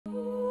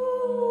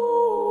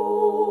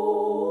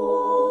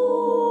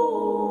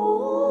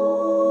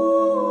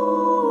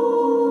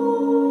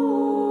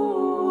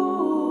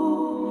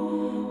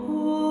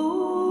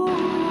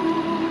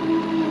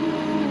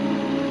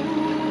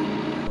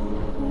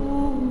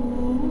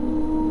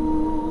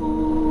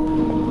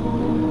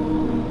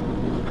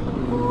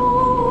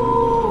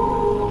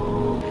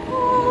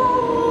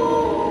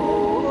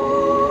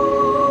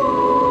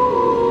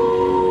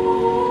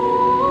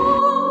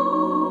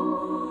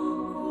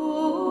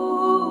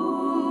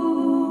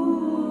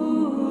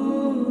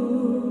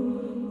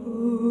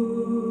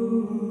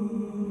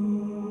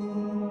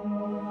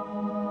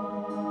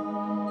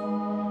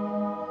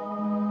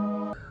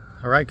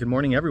right, good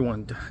morning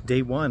everyone.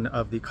 Day one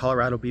of the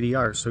Colorado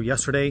BDR. So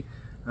yesterday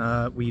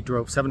we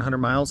drove 700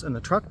 miles in the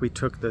truck. We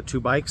took the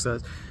two bikes,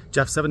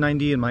 Jeff's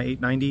 790 and my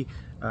 890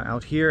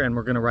 out here, and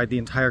we're going to ride the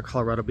entire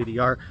Colorado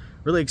BDR.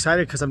 Really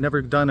excited because I've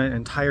never done an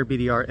entire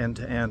BDR end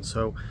to end.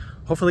 So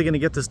hopefully going to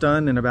get this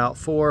done in about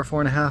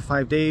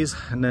 4.5 days,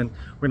 and then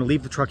we're going to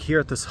leave the truck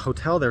here at this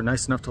hotel. They're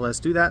nice enough to let us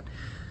do that.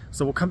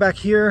 So we'll come back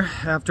here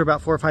after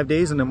about 4 or 5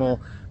 days, and then we'll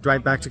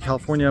drive back to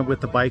California with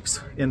the bikes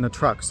in the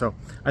truck. So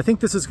I think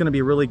this is going to be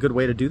a really good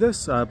way to do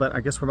this, but I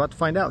guess we're about to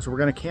find out. So we're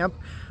going to camp.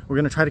 We're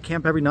going to try to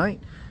camp every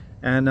night.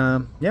 And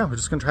yeah, we're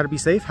just going to try to be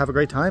safe, have a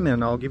great time,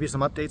 and I'll give you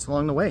some updates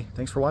along the way.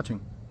 Thanks for watching.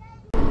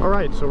 All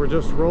right, so we're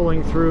just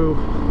rolling through,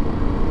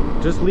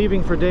 just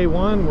leaving for day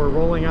one. We're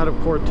rolling out of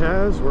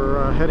Cortez.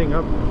 We're heading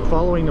up,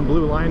 following the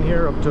blue line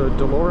here up to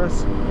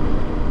Dolores.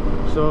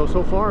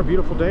 So far, a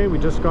beautiful day. We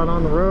just got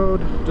on the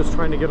road, just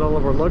trying to get all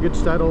of our luggage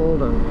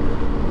settled and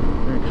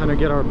kind of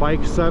get our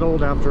bikes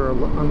settled after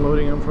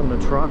unloading them from the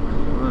truck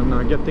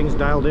and get things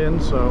dialed in.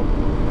 So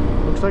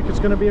looks like it's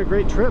going to be a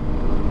great trip.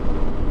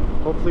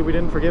 Hopefully we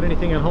didn't forget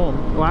anything at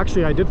home. Well,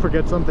 actually I did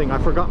forget something.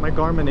 I forgot my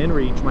Garmin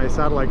InReach, my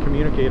satellite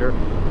communicator,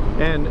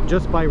 and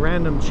just by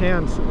random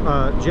chance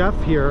Jeff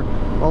here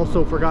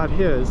also forgot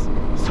his.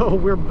 So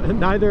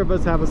neither of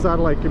us have a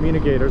satellite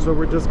communicator, so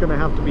we're just going to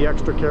have to be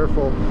extra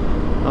careful.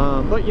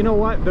 But you know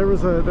what, there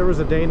was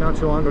a day not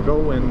too long ago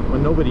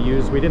when nobody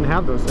used, we didn't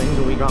have those things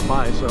and we got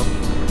by. So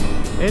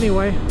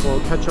anyway, we'll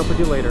catch up with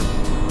you later.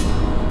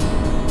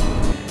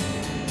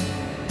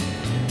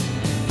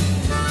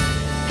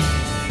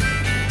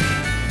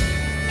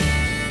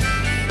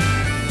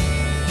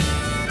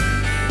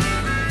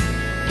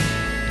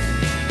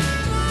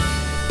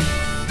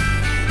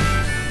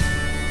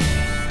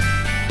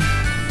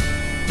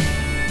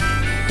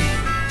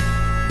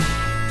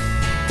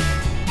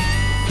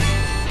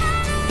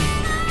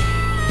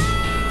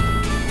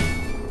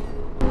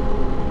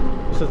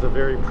 This is a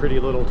very pretty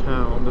little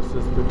town. This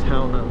is the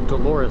town of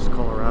Dolores,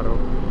 Colorado,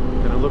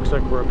 and it looks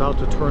like we're about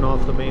to turn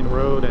off the main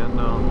road and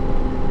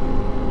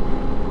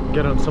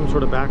get on some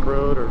sort of back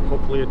road, or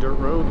hopefully a dirt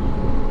road.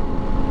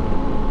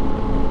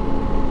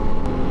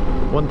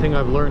 One thing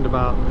I've learned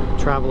about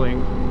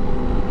traveling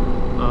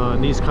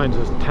in these kinds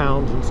of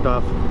towns and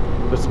stuff,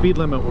 the speed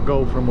limit will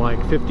go from like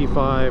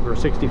 55 or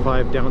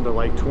 65 down to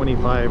like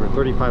 25 or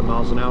 35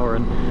 miles an hour,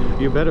 and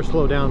you better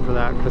slow down for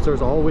that, because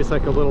there's always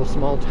like a little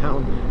small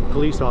town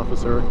police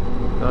officer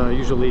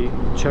usually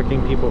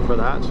checking people for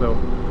that. So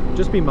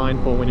just be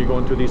mindful when you're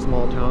going through these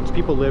small towns.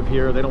 People live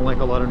here, they don't like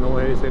a lot of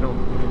noise, they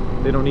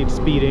don't need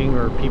speeding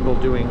or people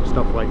doing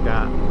stuff like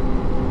that.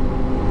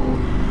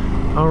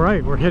 All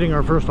right, we're hitting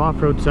our first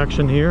off-road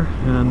section here,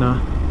 and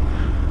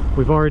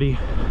we've already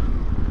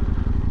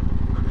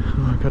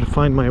got to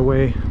find my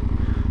way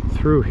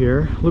through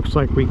here. Looks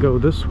like we go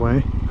this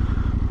way.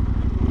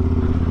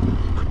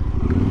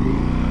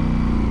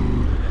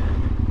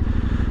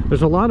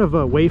 There's a lot of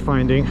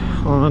wayfinding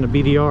on a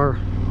BDR.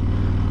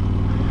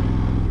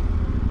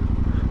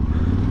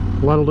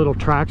 A lot of little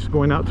tracks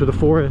going out through the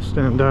forest,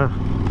 and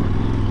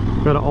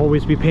got to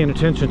always be paying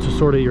attention to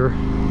sort of if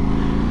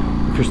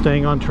you're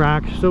staying on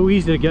track. So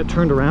easy to get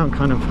turned around,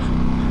 kind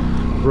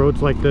of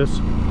roads like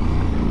this.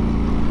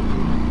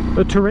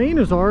 The terrain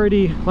is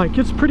already, like,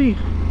 it's pretty,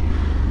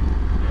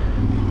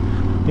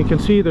 you can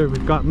see that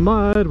we've got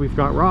mud, we've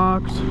got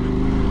rocks,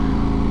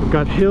 we've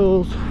got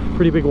hills,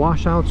 pretty big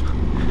washouts.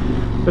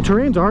 The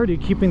terrain's already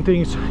keeping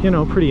things, you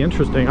know, pretty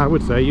interesting, I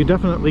would say. You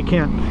definitely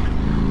can't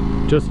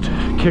just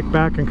kick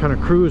back and kind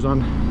of cruise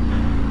on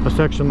a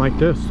section like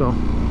this. So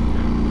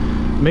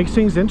makes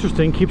things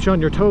interesting, keeps you on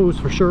your toes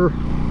for sure.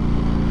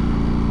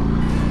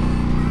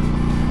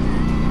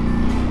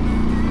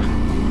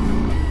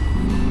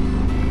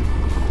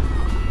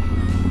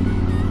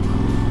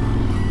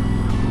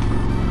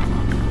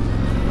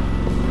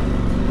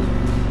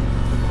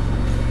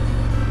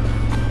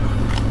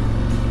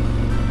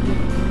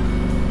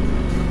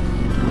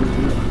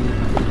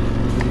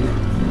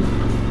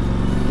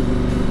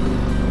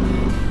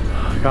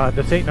 God,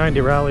 this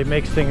 890 Rally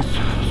makes things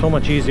so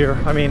much easier.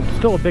 I mean,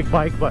 still a big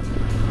bike, but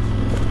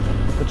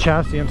the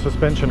chassis and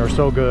suspension are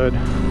so good.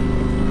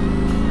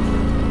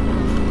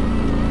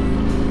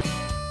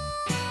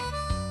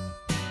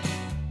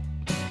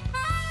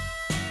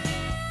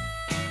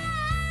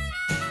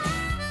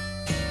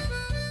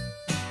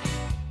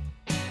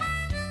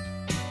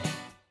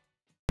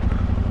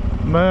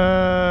 Moo!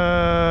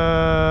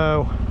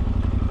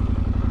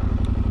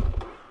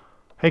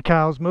 Hey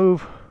cows,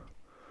 move.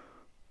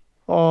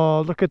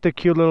 Oh, look at the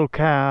cute little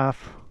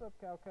calf.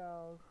 What's up,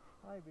 cows?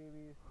 Hi,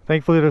 babies.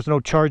 Thankfully, there's no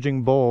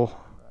charging bull.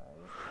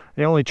 Right.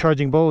 The only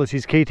charging bull is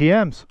these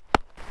KTMs.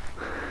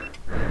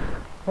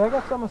 Hey, I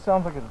got something that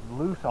sounds like it's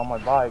loose on my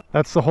bike.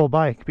 That's the whole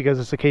bike, because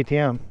it's a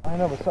KTM. I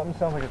know, but something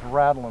sounds like it's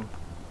rattling.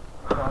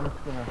 So I'm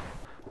just gonna...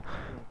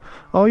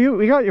 Oh,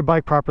 you got your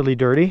bike properly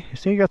dirty. You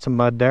see, you got some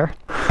mud there.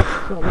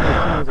 Something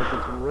sounds like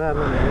it's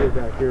rattling way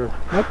back here.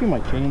 Might be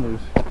my chain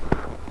loose.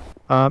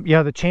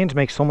 Yeah, the chains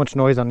make so much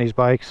noise on these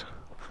bikes.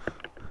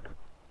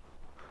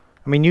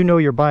 I mean, you know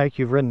your bike,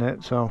 you've ridden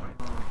it, so.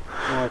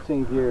 Well, it's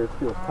in gear. It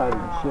feels tighter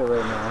than shit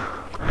right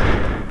now.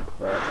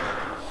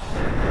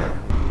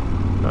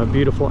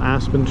 Beautiful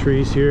aspen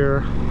trees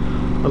here.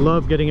 I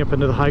love getting up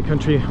into the high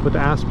country with the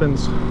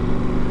aspens.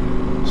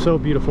 So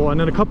beautiful.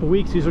 And in a couple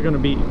weeks these are going to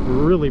be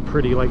really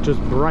pretty, like just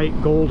bright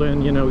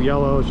golden, you know,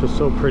 yellow. It's just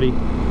so pretty.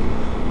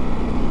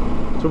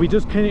 So we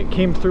just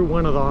came through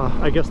one of the,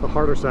 I guess, the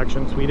harder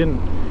sections. We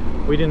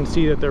didn't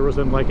see that there was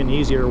like an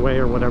easier way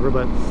or whatever,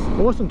 but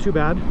it wasn't too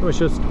bad. It was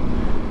just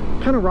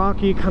kind of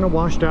rocky, kind of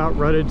washed out,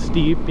 rutted,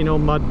 steep, you know,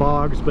 mud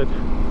bogs, but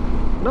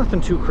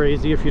nothing too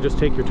crazy if you just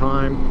take your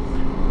time.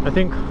 I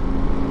think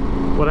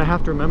what I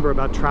have to remember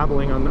about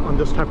traveling on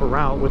this type of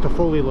route with a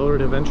fully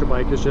loaded adventure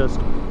bike is just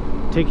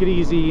take it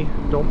easy,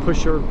 don't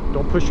push your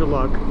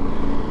luck,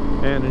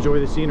 and enjoy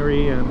the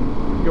scenery, and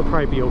you'll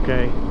probably be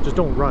okay. Just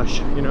don't rush,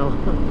 you know.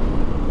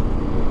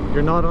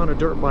 You're not on a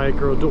dirt bike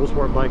or a dual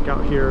sport bike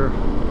out here,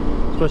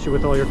 especially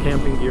with all your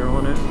camping gear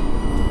on it.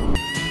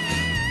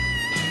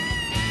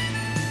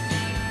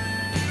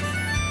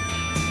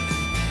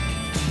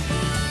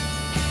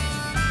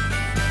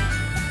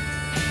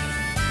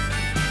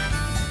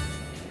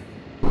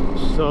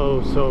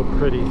 So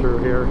pretty through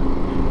here.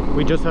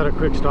 We just had a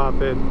quick stop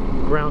at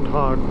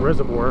Groundhog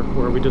Reservoir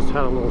where we just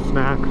had a little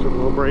snack, took a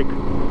little break.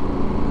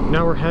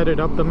 Now we're headed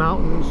up the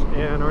mountains,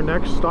 and our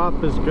next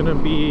stop is going to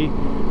be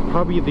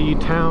probably the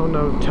town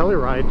of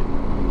Telluride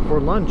for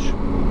lunch,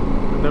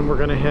 and then we're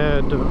going to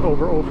head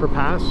over OPHIR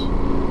Pass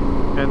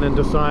and then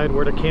decide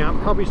where to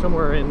camp, probably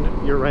somewhere in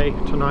Ouray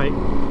tonight.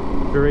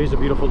 Ouray is a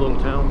beautiful little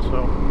town,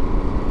 so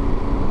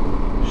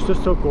it's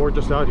just so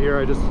gorgeous out here.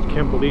 I just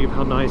can't believe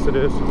how nice it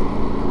is.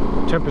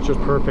 Temperature's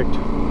perfect,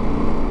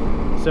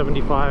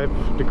 75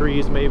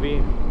 degrees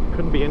maybe,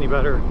 couldn't be any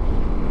better.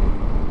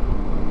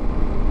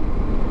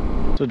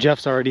 So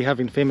Jeff's already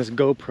having famous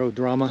GoPro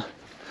drama.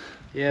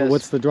 Yes. But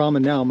what's the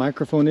drama now?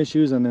 Microphone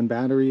issues and then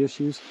battery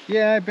issues?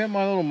 Yeah, I bent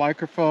my little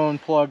microphone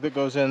plug that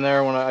goes in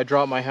there when I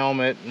dropped my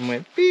helmet and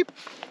went beep.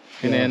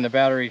 And then the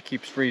battery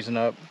keeps freezing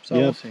up. So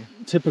we'll see.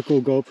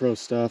 Typical GoPro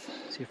stuff.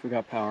 See if we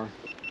got power.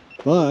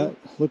 But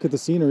look at the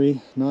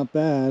scenery, not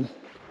bad.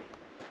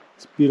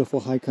 It's beautiful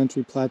high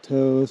country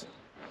plateaus,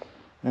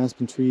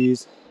 aspen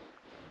trees.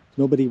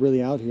 Nobody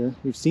really out here.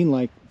 We've seen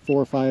like 4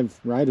 or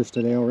 5 riders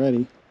today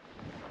already.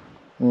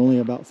 We're only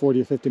about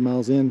 40 or 50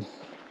 miles in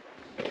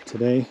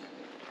today.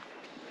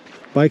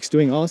 Bike's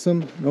doing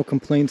awesome, no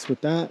complaints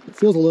with that. It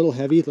feels a little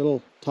heavy, a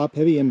little top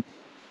heavy, and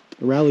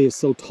the rally is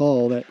so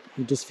tall that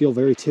you just feel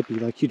very tippy.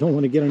 Like you don't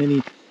want to get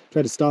on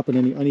try to stop on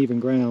any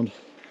uneven ground.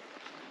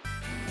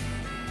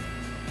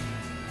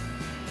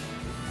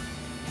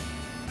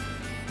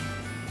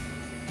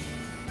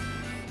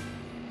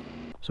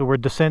 So we're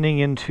descending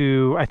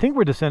into, I think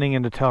we're descending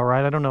into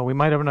Telluride. I don't know, we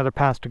might have another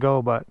pass to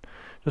go, but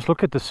just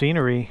look at the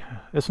scenery.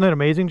 Isn't it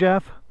amazing,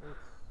 Jeff?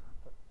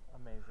 It's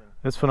amazing.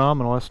 It's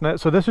phenomenal, isn't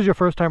it? So this is your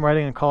first time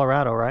riding in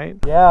Colorado, right?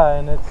 Yeah,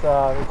 and it's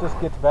it just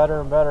gets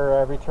better and better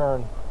every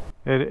turn.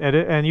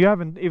 And you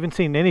haven't even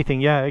seen anything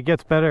yet. It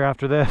gets better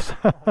after this.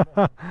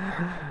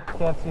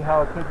 Can't see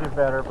how it could get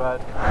better,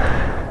 but...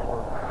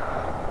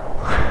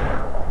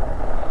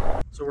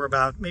 So we're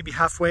about maybe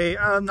halfway,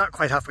 not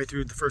quite halfway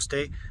through the first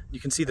day. You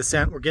can see the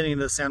San, we're getting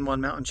into the San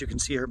Juan Mountains. You can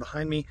see her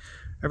behind me.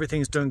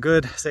 Everything's doing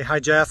good. Say hi,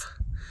 Jeff.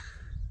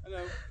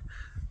 Hello.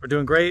 We're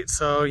doing great.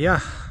 So yeah,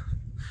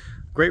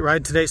 great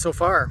ride today so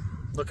far.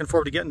 Looking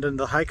forward to getting into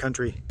the high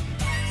country.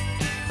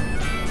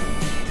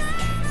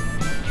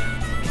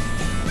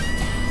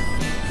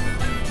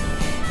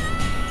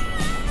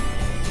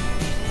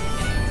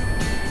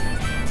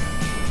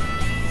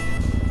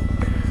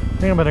 I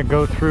think I'm going to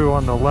go through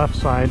on the left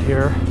side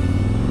here.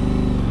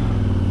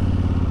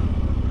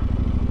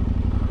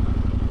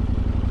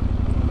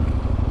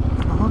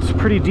 Oh, it's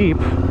pretty deep.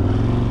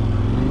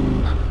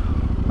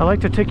 I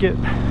like to take it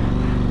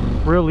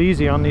real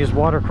easy on these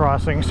water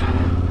crossings.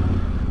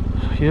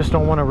 You just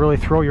don't want to really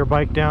throw your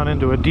bike down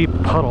into a deep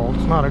puddle.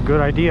 It's not a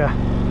good idea.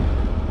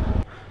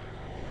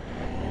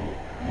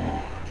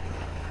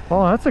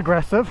 Well, that's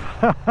aggressive.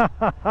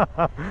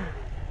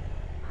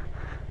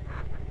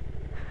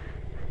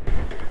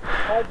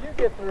 How'd you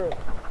get through?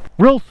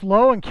 Real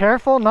slow and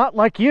careful, not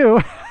like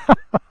you.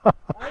 I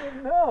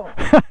didn't know.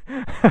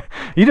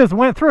 You just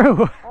went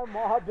through. I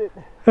mobbed it.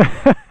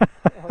 That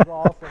was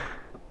awesome.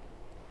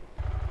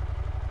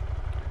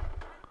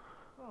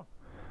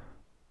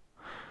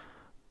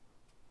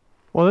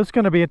 Well, this is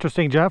going to be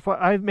interesting, Jeff.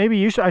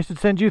 Maybe I should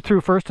send you through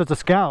first as a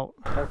scout.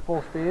 Like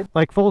full speed?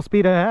 Like full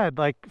speed ahead,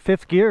 like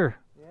 5th gear.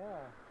 Yeah.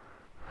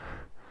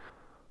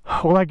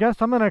 Well, I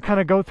guess I'm going to kind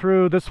of go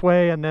through this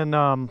way, and then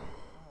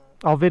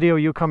I'll video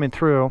you coming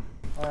through.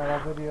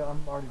 Alright,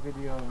 I'm already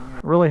videoing you.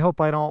 Really hope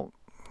I don't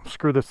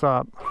screw this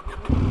up.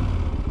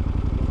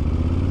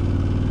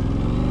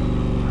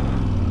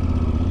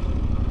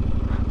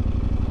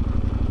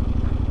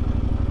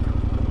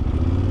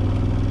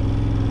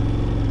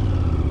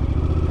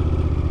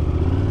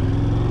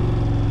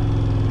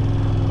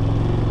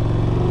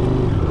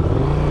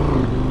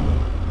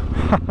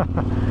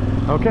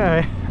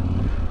 Okay.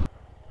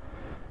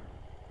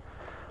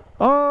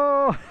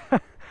 Oh!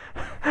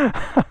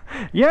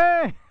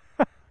 Yay!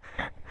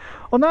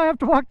 Well, now I have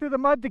to walk through the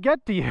mud to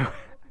get to you.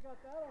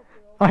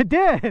 I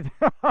did.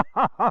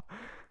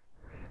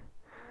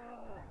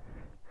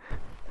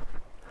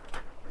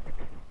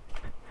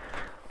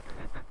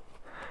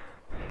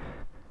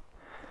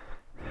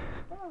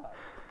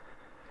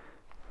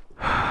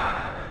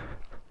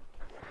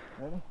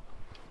 Ready?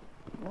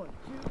 1,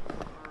 2,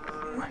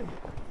 3.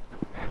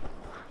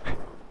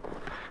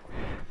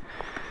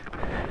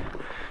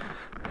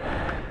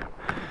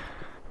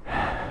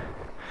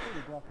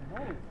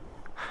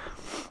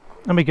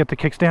 Let me get the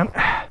kickstand.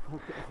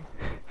 Okay.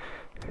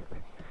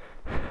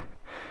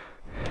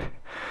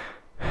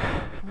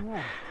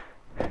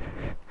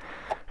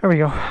 There we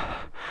go.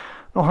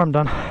 No harm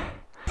done.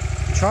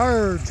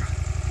 Charge!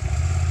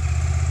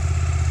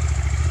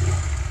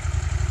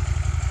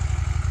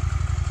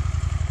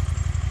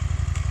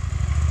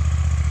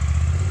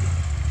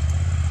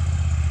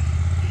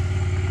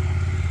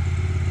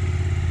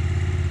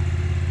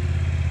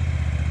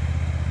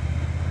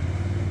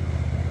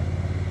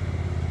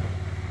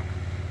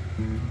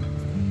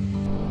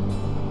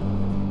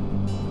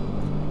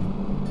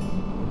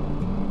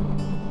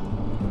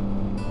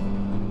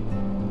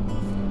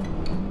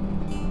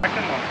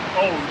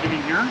 Oh, you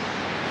mean here?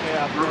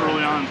 Yeah.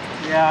 Early on.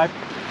 Yeah.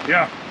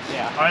 Yeah.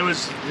 Yeah. I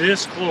was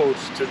this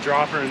close to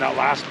drop her in that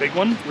last big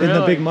one. In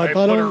the big mud I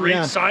puddle? put her right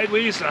Yeah.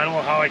 sideways, and I don't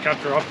know how I kept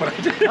her up, but I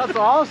did. That's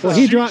awesome.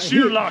 Well,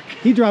 Sheer luck.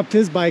 He dropped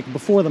his bike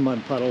before the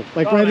mud puddle.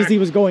 Like right as he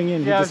was going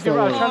in, Yeah, he just I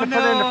was fell trying over. to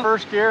put it into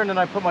first gear, and then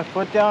I put my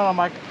foot down. I'm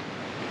like,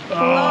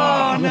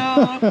 Oh,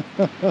 no.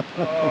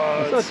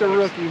 such a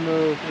rookie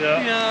move.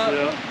 Yeah. Yeah.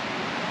 Yeah.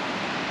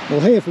 Well,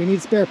 hey, if we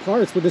need spare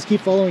parts, we'll just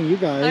keep following you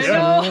guys.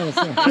 I know. Yeah,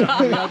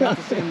 so- We all got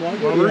the same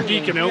luggage. Well, we're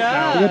geeking out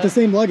Yeah. We got the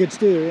same luggage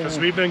too. Because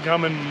Yeah. we've been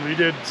coming, we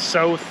did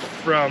south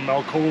from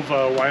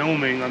Alcova,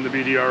 Wyoming on the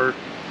BDR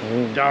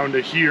Oh. down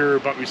to here,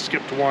 but we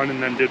skipped one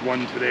and then did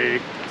one today.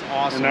 It's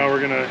awesome. And now we're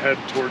gonna head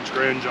towards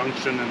Grand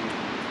Junction and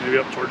maybe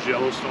up towards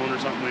Yellowstone or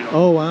something. We don't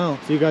know. Oh wow!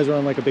 So you guys are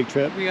on like a big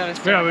trip? We gotta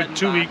start Yeah, we're heading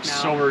 2 back weeks, now.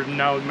 so we're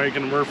now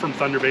we're from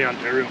Thunder Bay,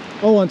 Ontario.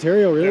 Oh,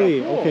 Ontario,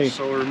 really? Yeah. Okay.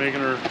 So we're making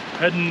her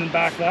heading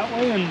back that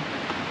way, and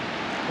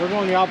We're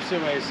going the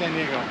opposite way, San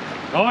Diego.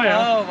 oh yeah.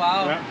 Oh,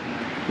 wow.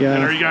 Yeah.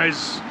 And are Yeah. you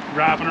guys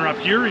wrapping her up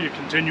here? Or are you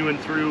continuing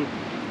through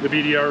the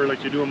BDR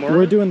like you do more?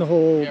 We're doing the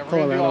whole Yeah, we're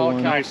gonna do Colorado all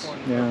one.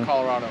 California, Yeah.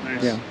 Colorado.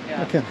 Nice. Yeah.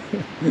 Yeah. Okay.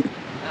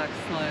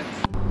 Excellent.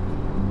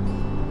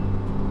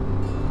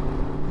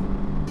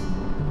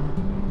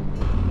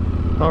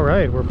 All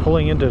right, we're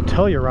pulling into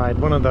Telluride,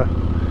 one of the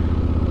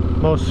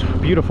most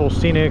beautiful,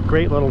 scenic,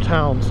 great little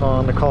towns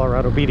on the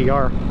Colorado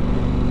BDR.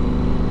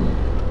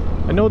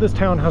 I know this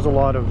town has a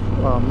lot of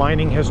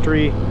mining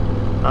history,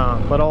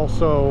 but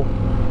also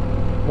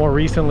more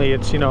recently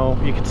it's, you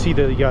know, you can see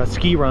the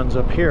ski runs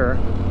up here.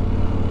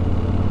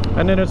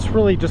 And then it's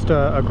really just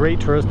a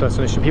great tourist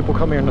destination. People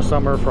come here in the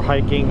summer for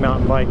hiking,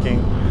 mountain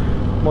biking,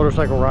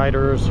 motorcycle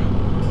riders.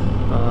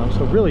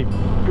 So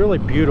really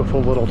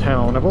beautiful little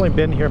town. I've only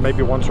been here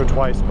maybe once or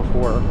twice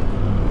before,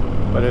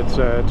 but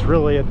it's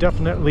really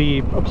definitely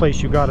a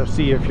place you got to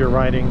see if you're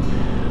riding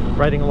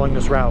along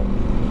this route.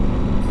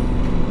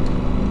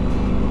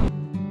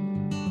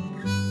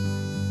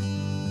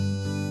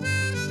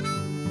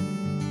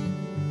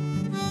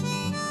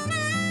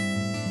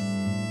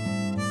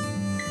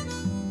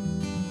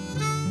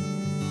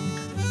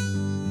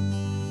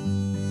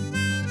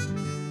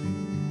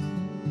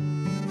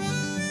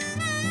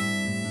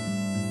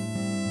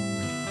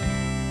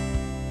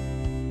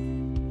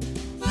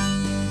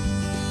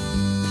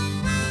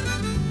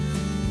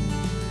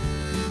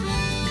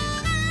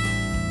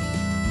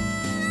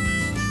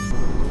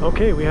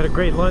 Okay, we had a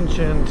great lunch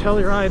in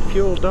Telluride,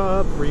 fueled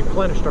up,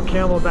 replenished our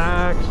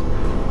camelbacks.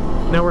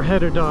 Now we're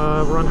headed,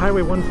 we're on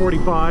Highway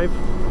 145,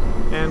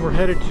 and we're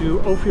headed to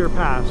OPHIR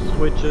Pass,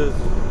 which is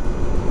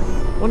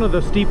one of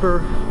the steeper,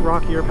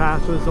 rockier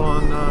passes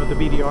on the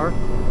BDR.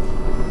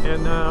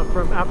 And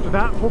from after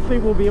that, hopefully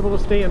we'll be able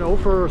to stay in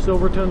OPHIR or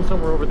Silverton,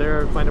 somewhere over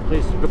there, and find a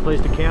good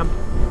place to camp.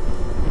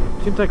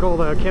 Seems like all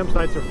the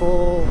campsites are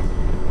full.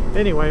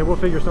 Anyway, we'll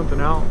figure something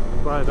out.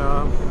 But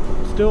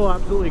still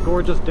absolutely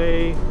gorgeous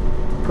day.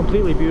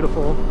 Completely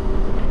beautiful.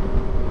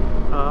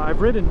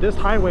 I've ridden this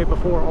highway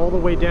before, all the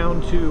way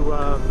down to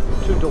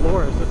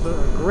Dolores. It's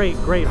a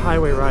great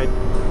highway ride.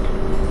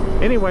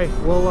 Anyway,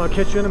 we'll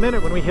catch you in a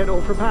minute when we hit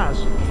OPHIR Pass.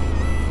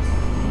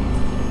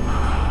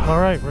 All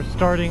right, we're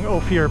starting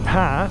OPHIR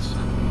Pass.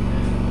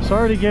 It's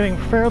already getting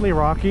fairly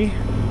rocky.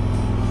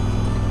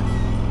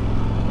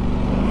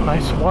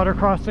 Nice water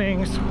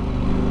crossings.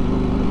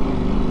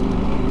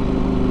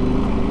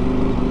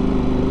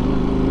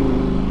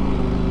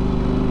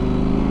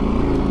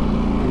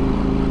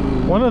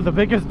 One of the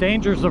biggest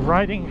dangers of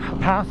riding a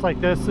pass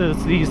like this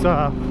is these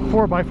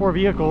 4x4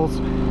 vehicles,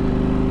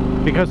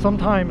 because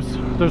sometimes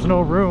there's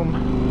no room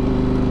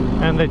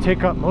and they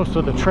take up most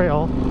of the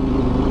trail.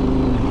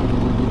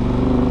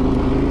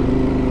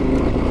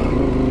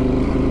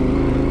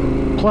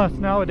 Plus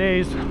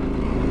nowadays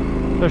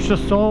there's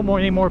just so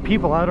many more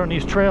people out on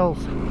these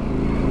trails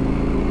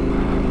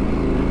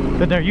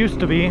than there used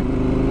to be.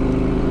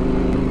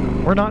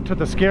 We're not to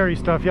the scary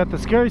stuff yet. The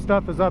scary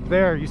stuff is up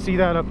there. You see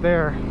that up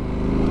there.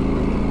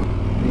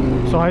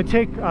 So I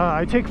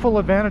take full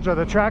advantage of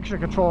the traction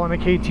control on the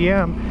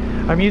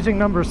KTM. I'm using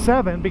number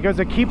 7 because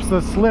it keeps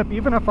the slip.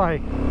 Even if I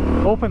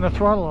open the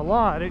throttle a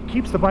lot, it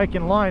keeps the bike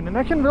in line, and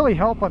that can really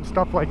help on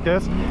stuff like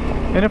this.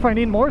 And if I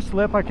need more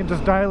slip, I can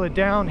just dial it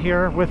down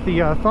here with the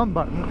thumb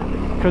button,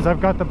 because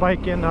I've got the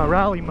bike in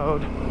rally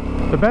mode.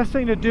 The best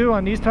thing to do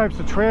on these types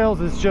of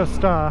trails is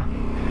just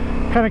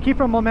kind of keep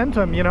a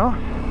momentum, you know.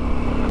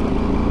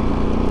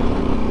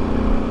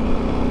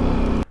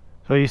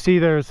 So you see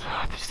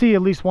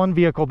at least one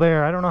vehicle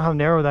there. I don't know how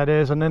narrow that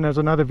is, and then there's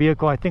another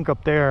vehicle I think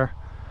up there.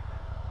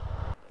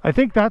 I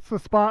think that's the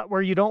spot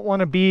where you don't want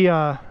to be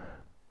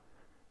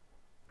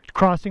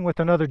crossing with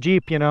another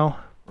Jeep, you know.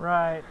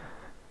 Right.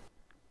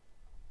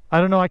 I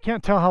don't know, I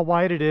can't tell how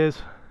wide it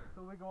is.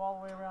 So we go all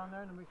the way around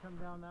there and then we come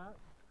down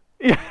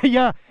that?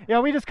 Yeah,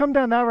 we just come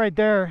down that right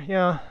there,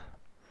 yeah.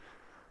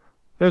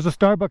 There's a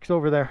Starbucks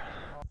over there.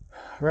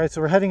 All right,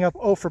 so we're heading up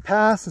OPHIR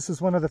Pass. This is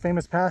one of the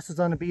famous passes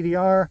on the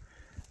BDR.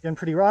 Getting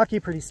pretty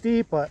rocky, pretty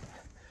steep, but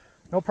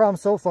no problem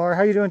so far.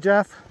 How you doing,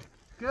 Jeff?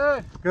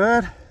 Good.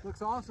 Good?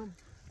 Looks awesome.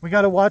 We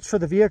got to watch for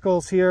the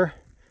vehicles here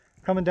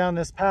coming down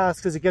this pass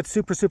because it gets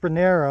super, super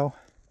narrow.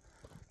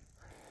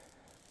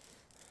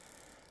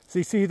 So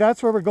you see,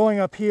 that's where we're going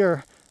up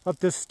here, up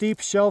this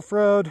steep shelf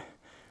road,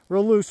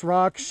 real loose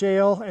rock,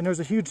 shale, and there's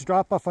a huge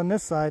drop off on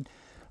this side.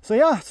 So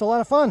yeah, it's a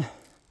lot of fun.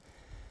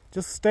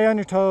 Just stay on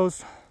your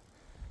toes.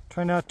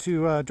 Try not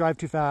to drive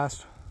too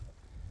fast.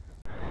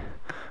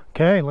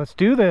 Okay, let's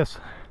do this.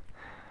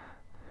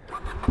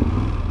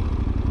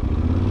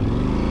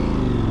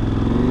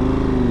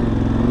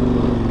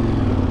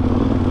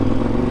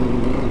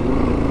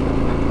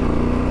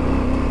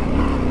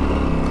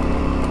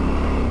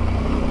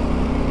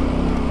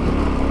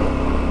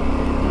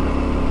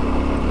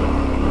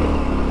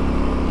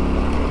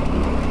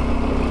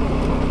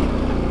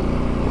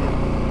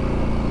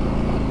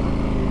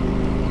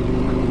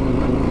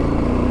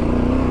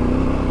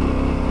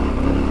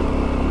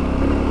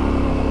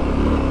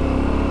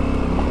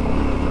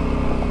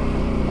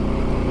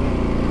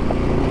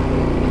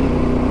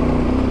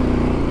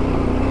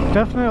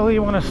 Definitely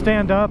want to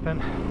stand up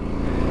and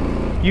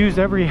use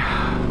every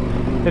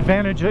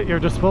advantage at your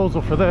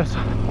disposal for this.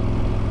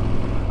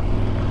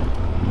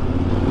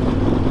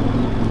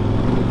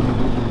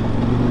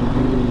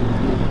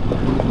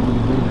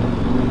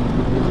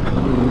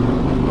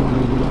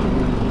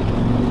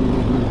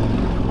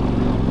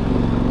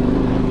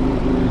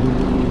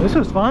 This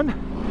is fun.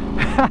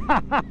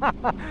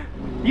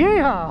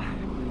 Yeah.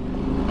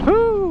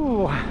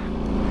 Woo.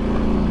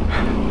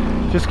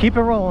 Just keep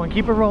it rolling,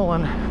 keep it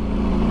rolling.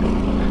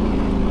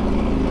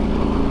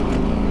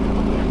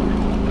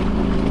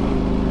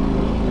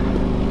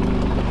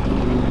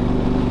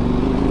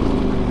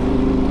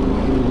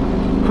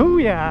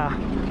 Yeah.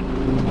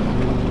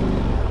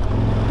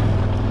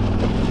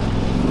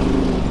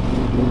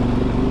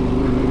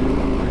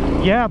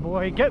 Yeah,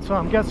 boy, get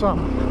some, get some.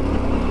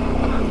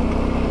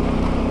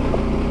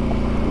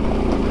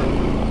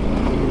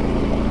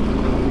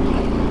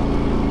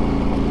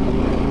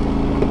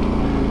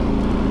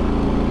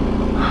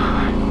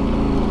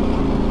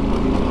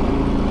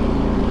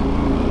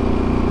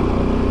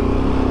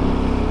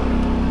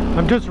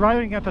 I'm just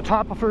riding at the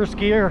top of first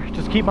gear,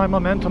 just keep my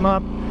momentum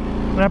up.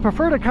 And I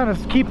prefer to kind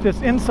of keep this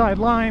inside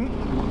line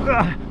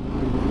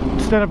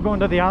instead of going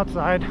to the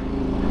outside.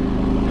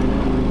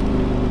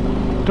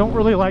 Don't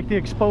really like the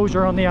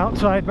exposure on the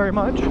outside very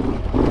much.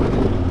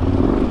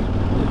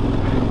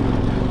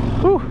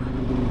 Whew.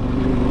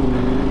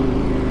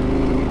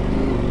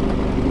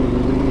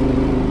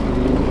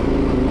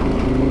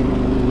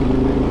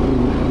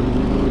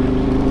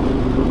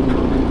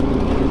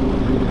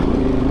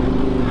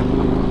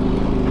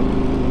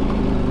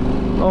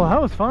 Oh,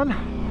 that was fun.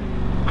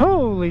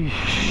 Holy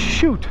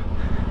shoot.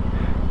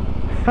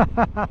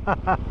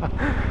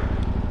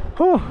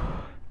 Oh,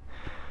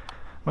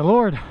 my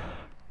Lord.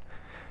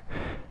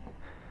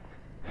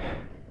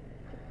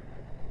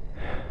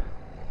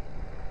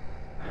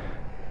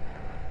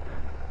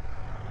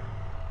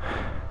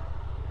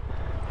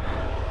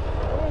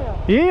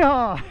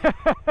 Yeah.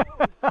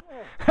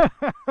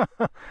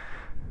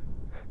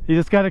 You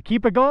just got to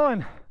keep it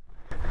going.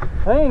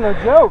 That ain't no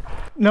joke.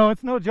 No,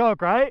 it's no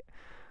joke, right?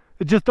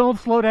 Just don't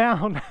slow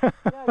down. Yeah,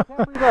 I can't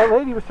believe that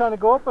lady was trying to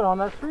go up it on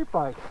that street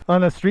bike.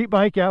 On a street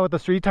bike, yeah, with the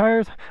street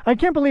tires. I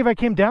can't believe I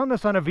came down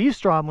this on a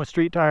V-Strom with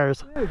street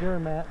tires. Dude, you're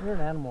an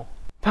animal.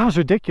 That was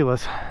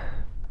ridiculous.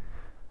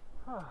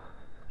 Huh.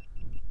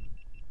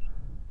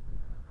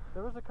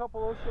 There was a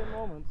couple of shit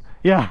moments.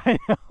 Yeah, I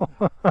know.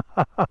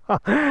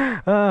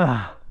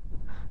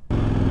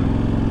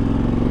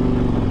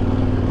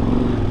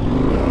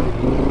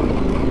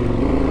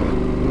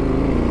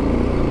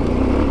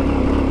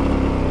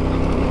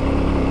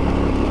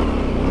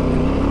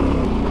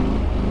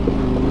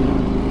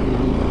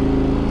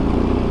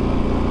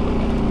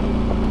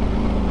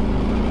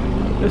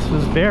 This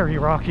is very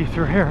rocky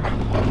through here.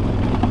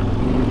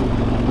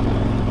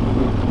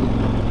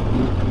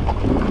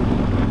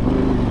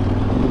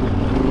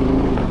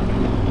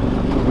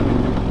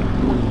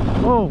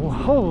 Oh,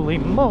 holy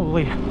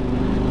moly.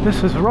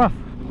 This is rough.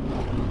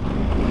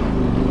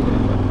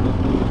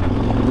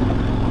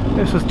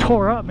 This is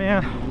tore up,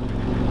 man.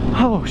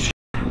 Oh, shit.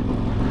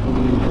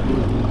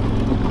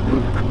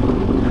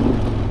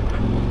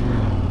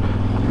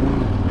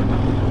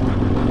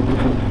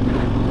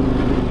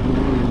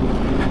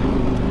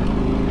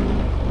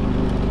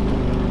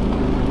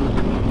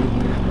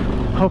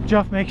 Hope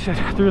Jeff makes it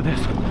through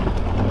this.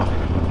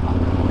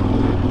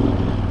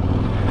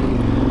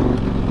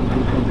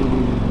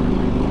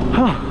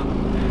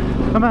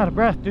 Oh, I'm out of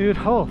breath, dude.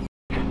 Oh.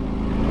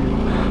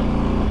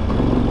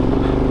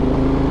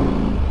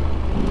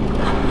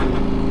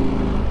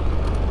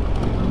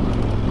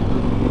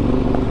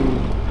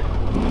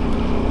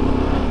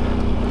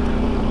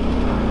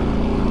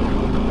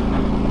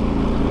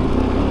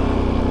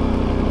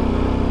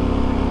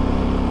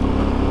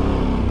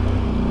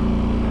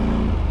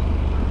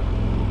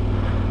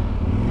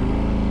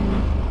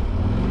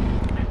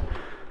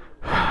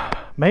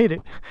 Made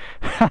it.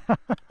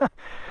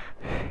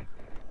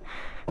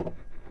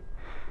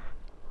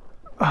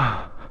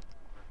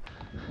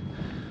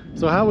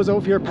 So how was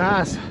OPHIR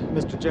Pass,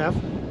 Mr. Jeff?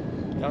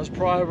 That was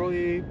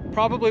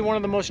probably one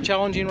of the most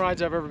challenging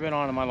rides I've ever been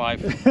on in my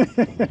life.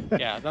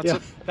 Yeah,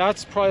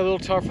 that's probably a little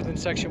tougher than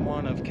Section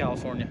 1 of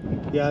California.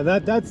 Yeah,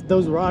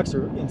 those rocks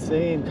are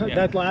insane. Yeah.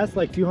 That lasts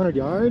like a few hundred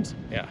yards.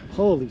 Yeah.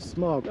 Holy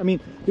smoke! I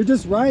mean, you're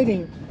just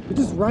riding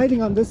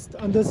on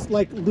this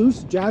like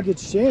loose, jagged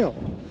shale,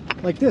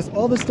 like this.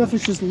 All this stuff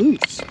is just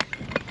loose,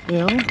 you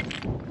know.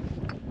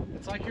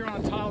 It's like you're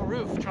on a tile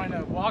roof trying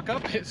to walk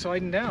up it,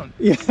 sliding down.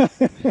 Yeah.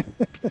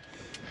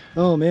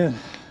 Oh man,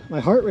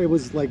 my heart rate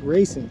was like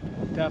racing.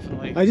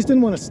 Definitely. I just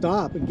didn't want to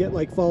stop and get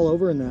like fall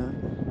over in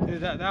that. Dude,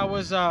 that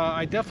was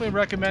I definitely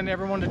recommend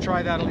everyone to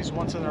try that at least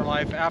once in their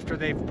life after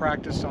they've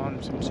practiced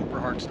on some super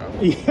hard stuff.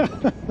 Yeah.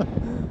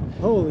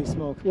 Holy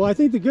smoke. Well, I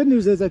think the good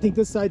news is I think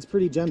this side's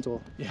pretty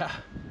gentle. Yeah.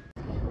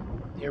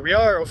 Here we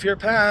are, OPHIR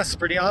Pass.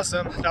 Pretty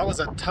awesome. That was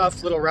a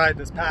tough little ride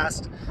this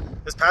past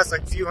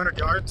like a few hundred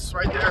yards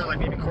right there, like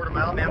maybe a quarter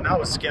mile. Man, that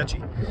was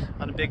sketchy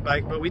on a big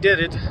bike, but we did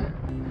it.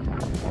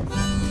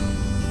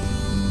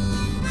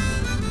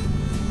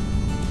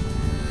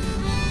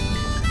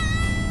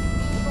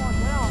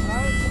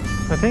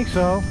 I think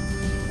so.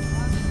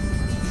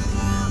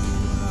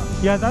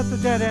 Yeah, that's a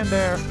dead end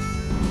there.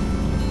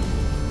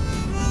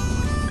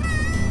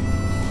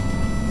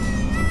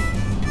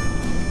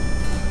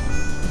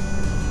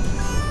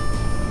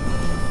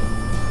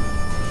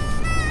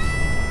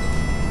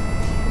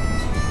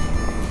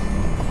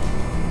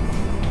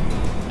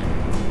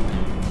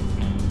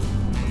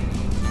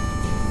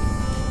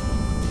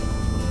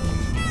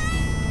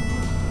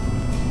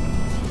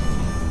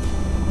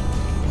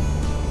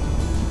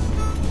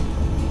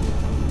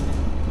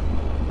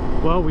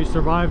 Well, we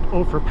survived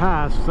OPHIR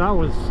Pass. That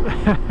was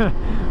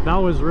that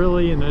was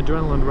really an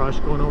adrenaline rush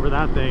going over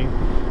that thing.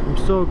 I'm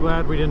so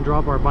glad we didn't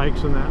drop our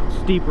bikes in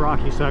that steep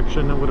rocky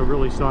section. That would have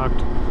really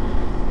sucked.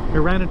 We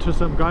ran into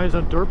some guys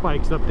on dirt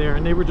bikes up there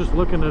and they were just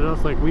looking at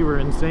us like we were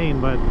insane,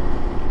 but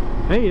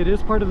hey, it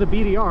is part of the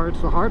BDR.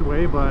 It's the hard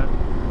way, but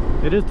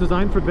it is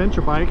designed for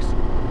adventure bikes.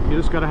 You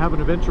just got to have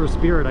an adventurous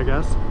spirit, I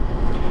guess.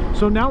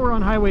 So now we're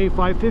on Highway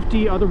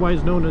 550,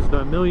 otherwise known as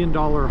the $1 Million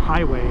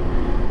Highway.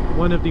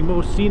 One of the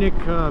most scenic,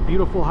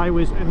 beautiful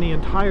highways in the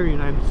entire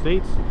United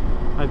States.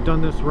 I've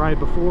done this ride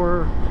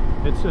before.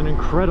 It's an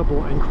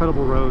incredible,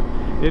 incredible road.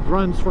 It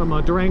runs from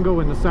Durango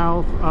in the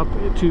south up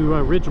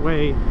to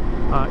Ridgeway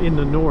in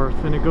the north,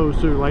 and it goes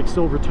through like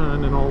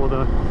Silverton and all of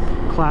the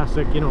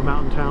classic, you know,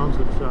 mountain towns.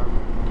 It's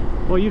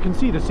well, you can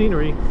see the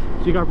scenery.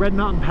 So you got Red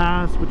Mountain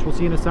Pass, which we'll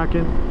see in a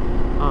second,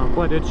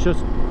 but it's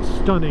just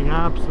stunning,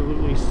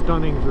 absolutely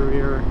stunning through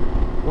here.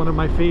 One of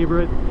my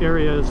favorite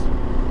areas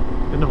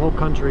in the whole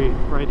country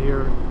right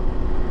here.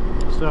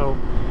 So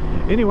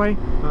anyway,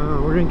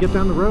 we're gonna get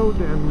down the road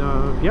and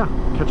yeah,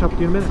 catch up with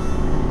you in a minute.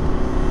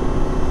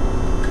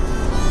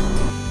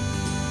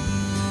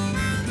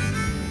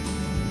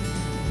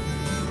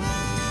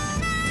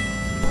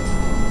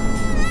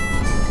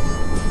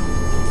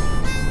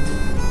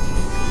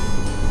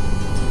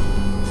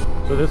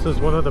 So this is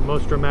one of the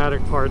most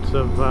dramatic parts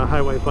of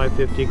Highway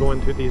 550,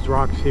 going through these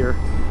rocks here.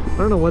 I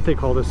don't know what they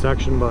call this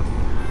section, but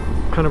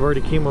kind of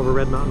already came over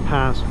Red Mountain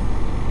Pass.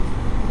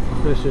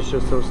 This is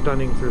just so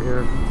stunning through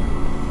here. You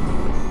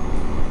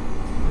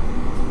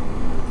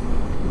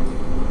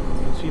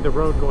can see the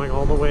road going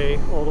all the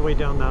way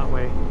down that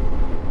way.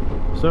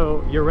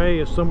 So Ouray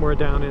is somewhere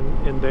down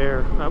in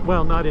there.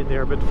 Well, not in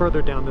there, but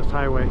further down this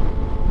highway.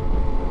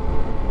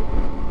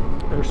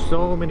 There's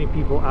so many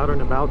people out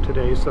and about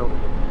today. So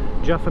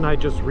Jeff and I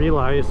just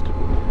realized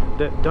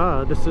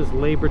that, this is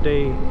Labor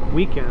Day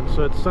weekend.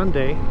 So it's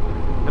Sunday.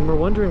 And we're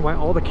wondering why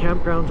all the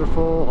campgrounds are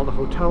full, all the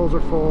hotels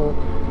are full,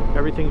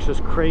 everything's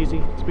just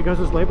crazy. It's because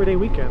it's Labor Day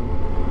weekend.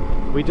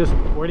 We just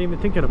weren't even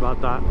thinking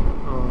about that,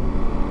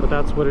 but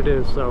that's what it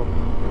is. So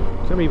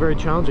it's gonna be very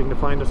challenging to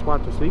find a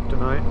spot to sleep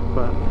tonight,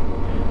 but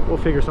we'll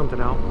figure something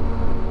out.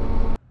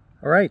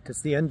 All right,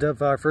 it's the end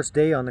of our first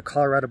day on the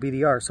Colorado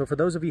BDR. So for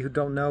those of you who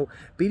don't know,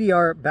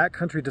 BDR,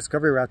 Backcountry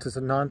Discovery Route, is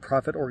a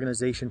non-profit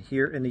organization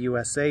here in the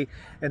USA,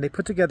 and they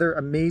put together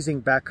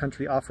amazing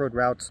backcountry off-road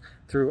routes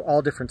through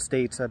all different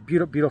states,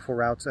 beautiful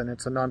routes, and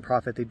it's a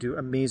non-profit. They do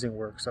amazing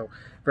work, so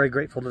very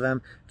grateful to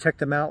them. Check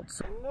them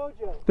out.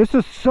 This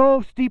is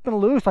so steep and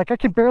loose, like I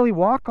can barely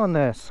walk on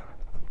this.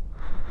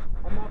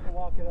 I'm not gonna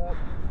walk it up.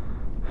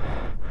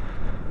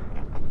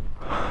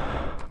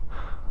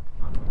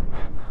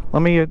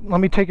 Let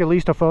me take at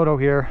least a photo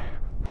here.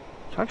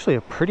 It's actually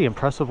a pretty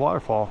impressive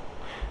waterfall.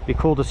 Be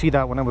cool to see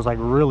that when it was like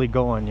really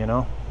going, you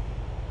know.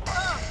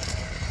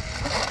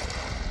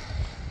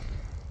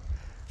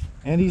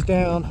 And he's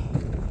down.